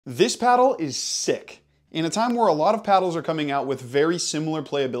This paddle is sick. In a time where a lot of paddles are coming out with very similar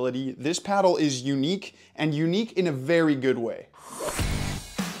playability, this paddle is unique, and unique in a very good way.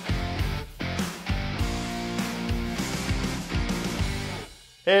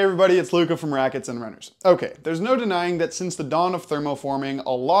 Hey everybody, it's Luca from Rackets Runners. Okay, there's no denying that since the dawn of thermoforming, a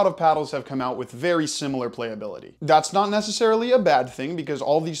lot of paddles have come out with very similar playability. That's not necessarily a bad thing because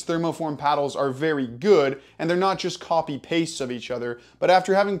all these thermoform paddles are very good and they're not just copy-pastes of each other, but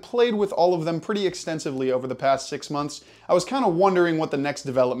after having played with all of them pretty extensively over the past 6 months, I was kind of wondering what the next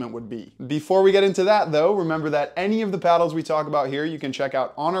development would be. Before we get into that though, remember that any of the paddles we talk about here you can check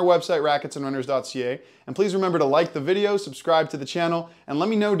out on our website racketsandrunners.ca, and please remember to like the video, subscribe to the channel, and let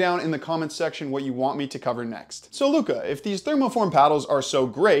me know down in the comments section what you want me to cover next. So Luca, if these thermoform paddles are so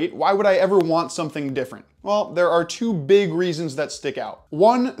great, why would I ever want something different? Well, there are two big reasons that stick out.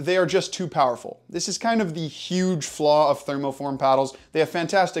 One, they are just too powerful. This is kind of the huge flaw of thermoform paddles. They have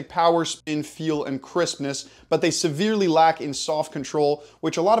fantastic power, spin, feel, and crispness, but they severely lack in soft control,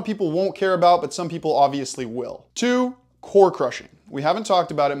 which a lot of people won't care about, but some people obviously will. Two, core crushing. We haven't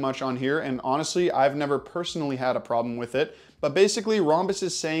talked about it much on here, and honestly, I've never personally had a problem with it. But basically, Ronbus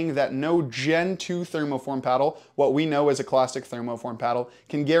is saying that no Gen 2 thermoform paddle, what we know as a classic thermoform paddle,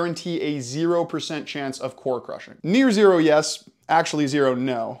 can guarantee a 0% chance of core crushing. Near zero, yes. Actually zero,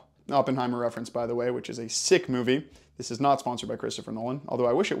 no. Oppenheimer reference, by the way, which is a sick movie. This is not sponsored by Christopher Nolan, although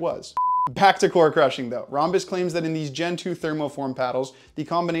I wish it was. Back to core crushing though. Ronbus claims that in these Gen 2 thermoform paddles, the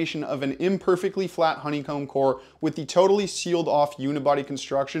combination of an imperfectly flat honeycomb core with the totally sealed off unibody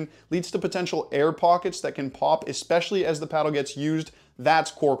construction leads to potential air pockets that can pop, especially as the paddle gets used.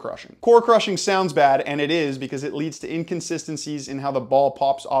 That's core crushing. Core crushing sounds bad, and it is because it leads to inconsistencies in how the ball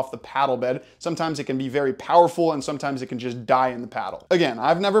pops off the paddle bed. Sometimes it can be very powerful and sometimes it can just die in the paddle. Again,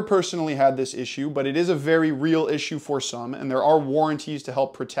 I've never personally had this issue, but it is a very real issue for some, and there are warranties to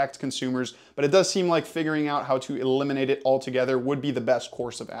help protect consumers, but it does seem like figuring out how to eliminate it altogether would be the best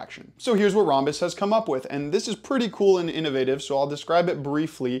course of action. So here's what Ronbus has come up with, and this is pretty cool and innovative, so I'll describe it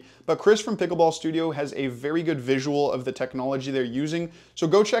briefly, but Chris from Pickleball Studio has a very good visual of the technology they're using. So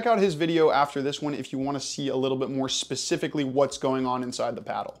go check out his video after this one if you want to see a little bit more specifically what's going on inside the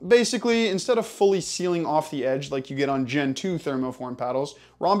paddle. Basically, instead of fully sealing off the edge like you get on Gen 2 thermoform paddles,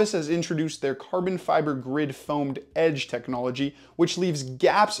 Ronbus has introduced their carbon fiber grid foamed edge technology, which leaves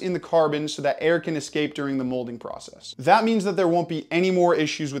gaps in the carbon so that air can escape during the molding process. That means that there won't be any more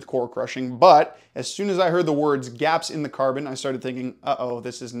issues with core crushing, but as soon as I heard the words gaps in the carbon, I started thinking, uh-oh,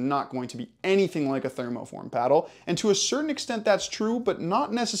 this is not going to be anything like a thermoform paddle. And to a certain extent that's true, but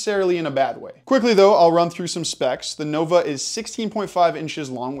not necessarily in a bad way. Quickly though, I'll run through some specs. The Nova is 16.5 inches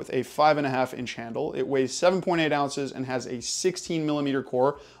long with a 5.5 inch handle. It weighs 7.8 ounces and has a 16 millimeter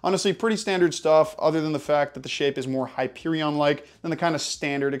core. Honestly, pretty standard stuff, other than the fact that the shape is more Hyperion-like than the kind of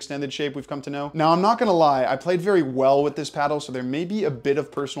standard extended shape we've come to know. Now, I'm not gonna lie, I played very well with this paddle, so there may be a bit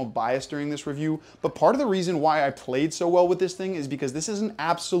of personal bias during this review, but part of the reason why I played so well with this thing is because this is an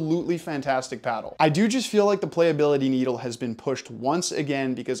absolutely fantastic paddle. I do just feel like the playability needle has been pushed once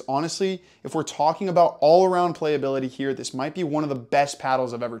again, because honestly, if we're talking about all-around playability here, this might be one of the best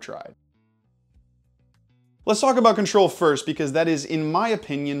paddles I've ever tried. Let's talk about control first, because that is, in my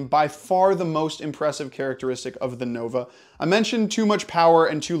opinion, by far the most impressive characteristic of the Nova. I mentioned too much power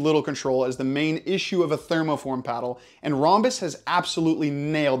and too little control as the main issue of a thermoform paddle, and Ronbus has absolutely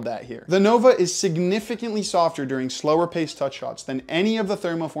nailed that here. The Nova is significantly softer during slower paced touch shots than any of the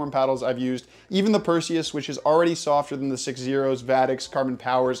thermoform paddles I've used, even the Perseus, which is already softer than the 6-0s, Vadix, Carbon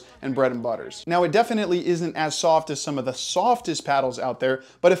Powers, and Bread and Butters. Now, it definitely isn't as soft as some of the softest paddles out there,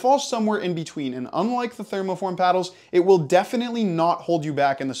 but it falls somewhere in between, and unlike the thermoform paddles, it will definitely not hold you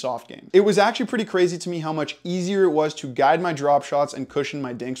back in the soft game. It was actually pretty crazy to me how much easier it was to guide my drop shots and cushion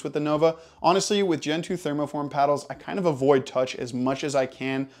my dinks with the Nova. Honestly, with Gen 2 thermoform paddles, I kind of avoid touch as much as I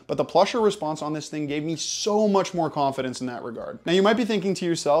can, but the plusher response on this thing gave me so much more confidence in that regard. Now, you might be thinking to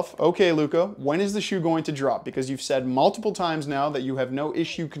yourself, okay, Luca, when is the shoe going to drop? Because you've said multiple times now that you have no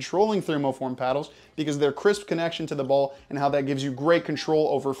issue controlling thermoform paddles because of their crisp connection to the ball and how that gives you great control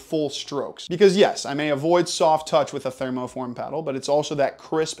over full strokes. Because yes, I may avoid soft touch with a thermoform paddle, but it's also that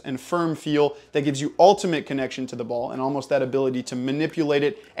crisp and firm feel that gives you ultimate connection to the ball and almost that ability to manipulate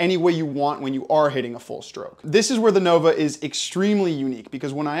it any way you want when you are hitting a full stroke. This is where the Nova is extremely unique,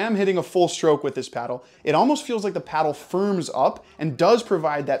 because when I am hitting a full stroke with this paddle, it almost feels like the paddle firms up and does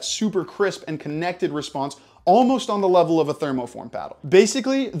provide that super crisp and connected response almost on the level of a thermoform paddle.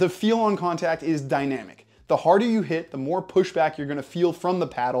 Basically, the feel on contact is dynamic. the harder you hit, the more pushback you're gonna feel from the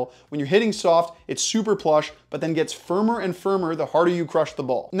paddle. When you're hitting soft, it's super plush, but then gets firmer and firmer the harder you crush the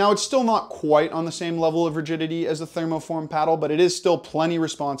ball. Now, it's still not quite on the same level of rigidity as the thermoform paddle, but it is still plenty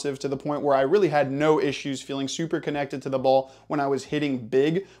responsive to the point where I really had no issues feeling super connected to the ball when I was hitting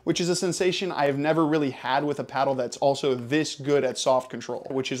big, which is a sensation I have never really had with a paddle that's also this good at soft control,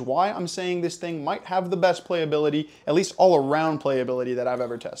 which is why I'm saying this thing might have the best playability, at least all around playability that I've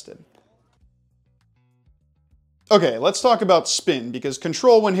ever tested. Okay, let's talk about spin, because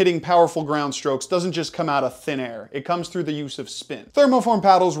control when hitting powerful ground strokes doesn't just come out of thin air. It comes through the use of spin. Thermoform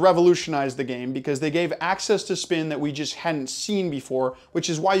paddles revolutionized the game because they gave access to spin that we just hadn't seen before, which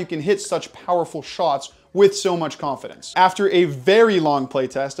is why you can hit such powerful shots with so much confidence. After a very long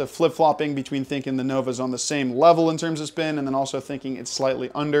playtest of flip-flopping between thinking the Nova's on the same level in terms of spin and then also thinking it's slightly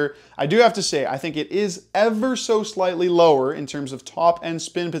under, I do have to say I think it is ever so slightly lower in terms of top end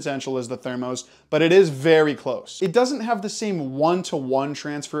spin potential as the Thermos, but it is very close. It doesn't have the same one-to-one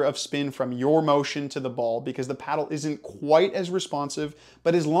transfer of spin from your motion to the ball because the paddle isn't quite as responsive,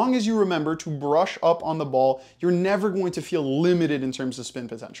 but as long as you remember to brush up on the ball, you're never going to feel limited in terms of spin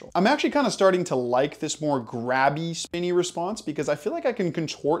potential. I'm actually kind of starting to like this more grabby, spinny response because I feel like I can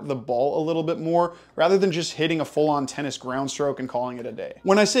contort the ball a little bit more rather than just hitting a full-on tennis ground stroke and calling it a day.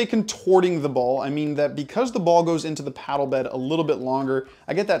 When I say contorting the ball, I mean that because the ball goes into the paddle bed a little bit longer,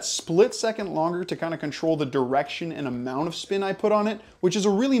 I get that split second longer to kind of control the direction and amount of spin I put on it, which is a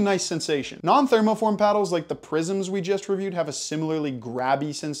really nice sensation. Non-thermoform paddles like the Prisms we just reviewed have a similarly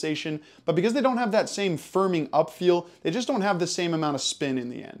grabby sensation, but because they don't have that same firming up feel, they just don't have the same amount of spin in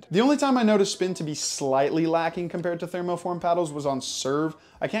the end. The only time I noticed spin to be slightly lacking compared to thermoform paddles was on serve.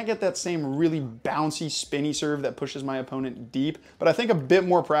 I can't get that same really bouncy, spinny serve that pushes my opponent deep, but I think a bit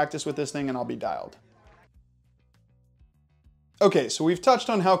more practice with this thing and I'll be dialed. Okay, so we've touched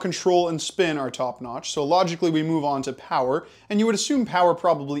on how control and spin are top-notch, so logically we move on to power, and you would assume power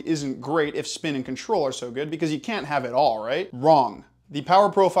probably isn't great if spin and control are so good, because you can't have it all, right? Wrong. The power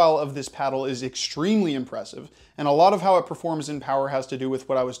profile of this paddle is extremely impressive, and a lot of how it performs in power has to do with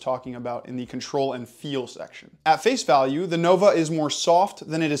what I was talking about in the control and feel section. At face value, the Nova is more soft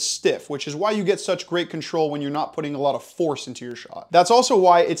than it is stiff, which is why you get such great control when you're not putting a lot of force into your shot. That's also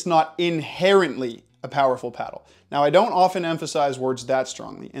why it's not inherently a powerful paddle. Now, I don't often emphasize words that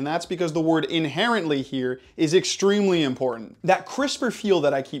strongly, and that's because the word inherently here is extremely important. That crisper feel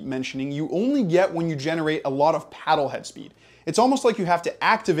that I keep mentioning, you only get when you generate a lot of paddle head speed. It's almost like you have to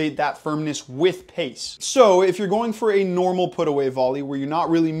activate that firmness with pace. So if you're going for a normal put-away volley where you're not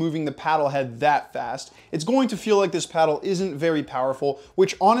really moving the paddle head that fast, it's going to feel like this paddle isn't very powerful,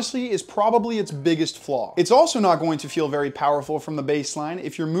 which honestly is probably its biggest flaw. It's also not going to feel very powerful from the baseline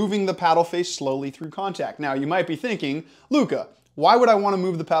if you're moving the paddle face slowly through contact. Now, you might be thinking, Luca, why would I want to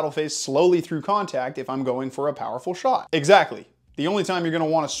move the paddle face slowly through contact if I'm going for a powerful shot? Exactly. The only time you're going to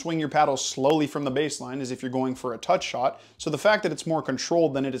want to swing your paddle slowly from the baseline is if you're going for a touch shot, so the fact that it's more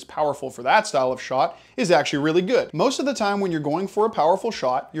controlled than it is powerful for that style of shot is actually really good. Most of the time when you're going for a powerful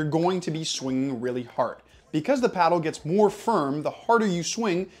shot, you're going to be swinging really hard. Because the paddle gets more firm, the harder you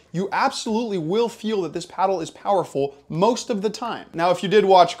swing, you absolutely will feel that this paddle is powerful most of the time. Now, if you did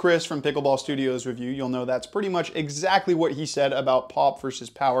watch Chris from Pickleball Studios review, you'll know that's pretty much exactly what he said about pop versus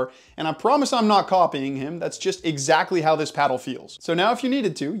power, and I promise I'm not copying him, that's just exactly how this paddle feels. So now if you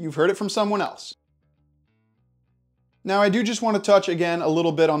needed to, you've heard it from someone else. Now, I do just want to touch again a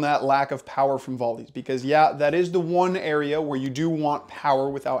little bit on that lack of power from volleys, because yeah, that is the one area where you do want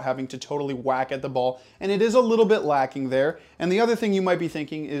power without having to totally whack at the ball, and it is a little bit lacking there. And the other thing you might be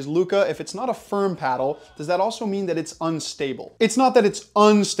thinking is, Luca, if it's not a firm paddle, does that also mean that it's unstable? It's not that it's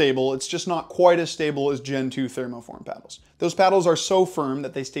unstable, it's just not quite as stable as Gen 2 thermoform paddles. Those paddles are so firm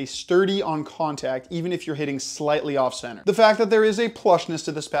that they stay sturdy on contact even if you're hitting slightly off center. The fact that there is a plushness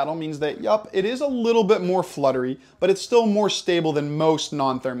to this paddle means that, yup, it is a little bit more fluttery, but it's still more stable than most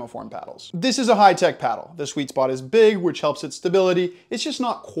non-thermoform paddles. This is a high-tech paddle. The sweet spot is big, which helps its stability. It's just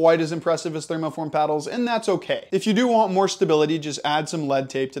not quite as impressive as thermoform paddles, and that's okay. If you do want more stability, just add some lead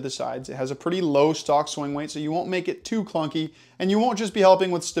tape to the sides. It has a pretty low stock swing weight, so you won't make it too clunky, and you won't just be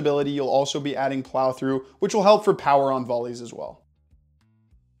helping with stability, you'll also be adding plow through, which will help for power on volleys as well.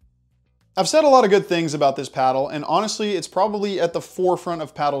 I've said a lot of good things about this paddle, and honestly, it's probably at the forefront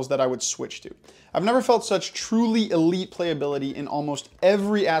of paddles that I would switch to. I've never felt such truly elite playability in almost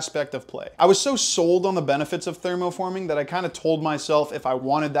every aspect of play. I was so sold on the benefits of thermoforming that I kind of told myself if I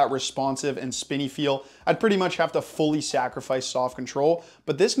wanted that responsive and spinny feel, I'd pretty much have to fully sacrifice soft control,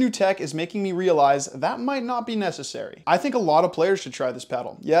 but this new tech is making me realize that might not be necessary. I think a lot of players should try this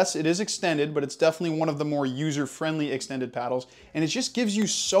paddle. Yes, it is extended, but it's definitely one of the more user-friendly extended paddles, and it just gives you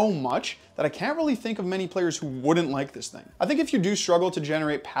so much that I can't really think of many players who wouldn't like this thing. I think if you do struggle to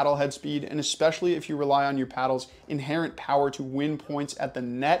generate paddle head speed, and especially if you rely on your paddle's inherent power to win points at the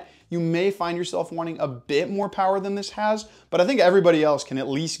net, you may find yourself wanting a bit more power than this has, but I think everybody else can at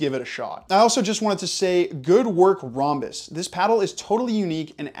least give it a shot. I also just wanted to say, good work, Ronbus. This paddle is totally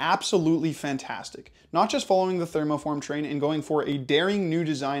unique and absolutely fantastic. Not just following the thermoform train and going for a daring new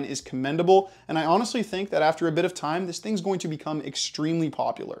design is commendable, and I honestly think that after a bit of time, this thing's going to become extremely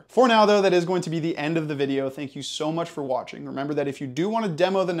popular. For now though, that is going to be the end of the video. Thank you so much for watching. Remember that if you do want to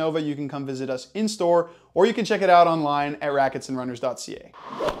demo the Nova, you can come visit us in store, or you can check it out online at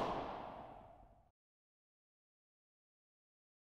racketsandrunners.ca.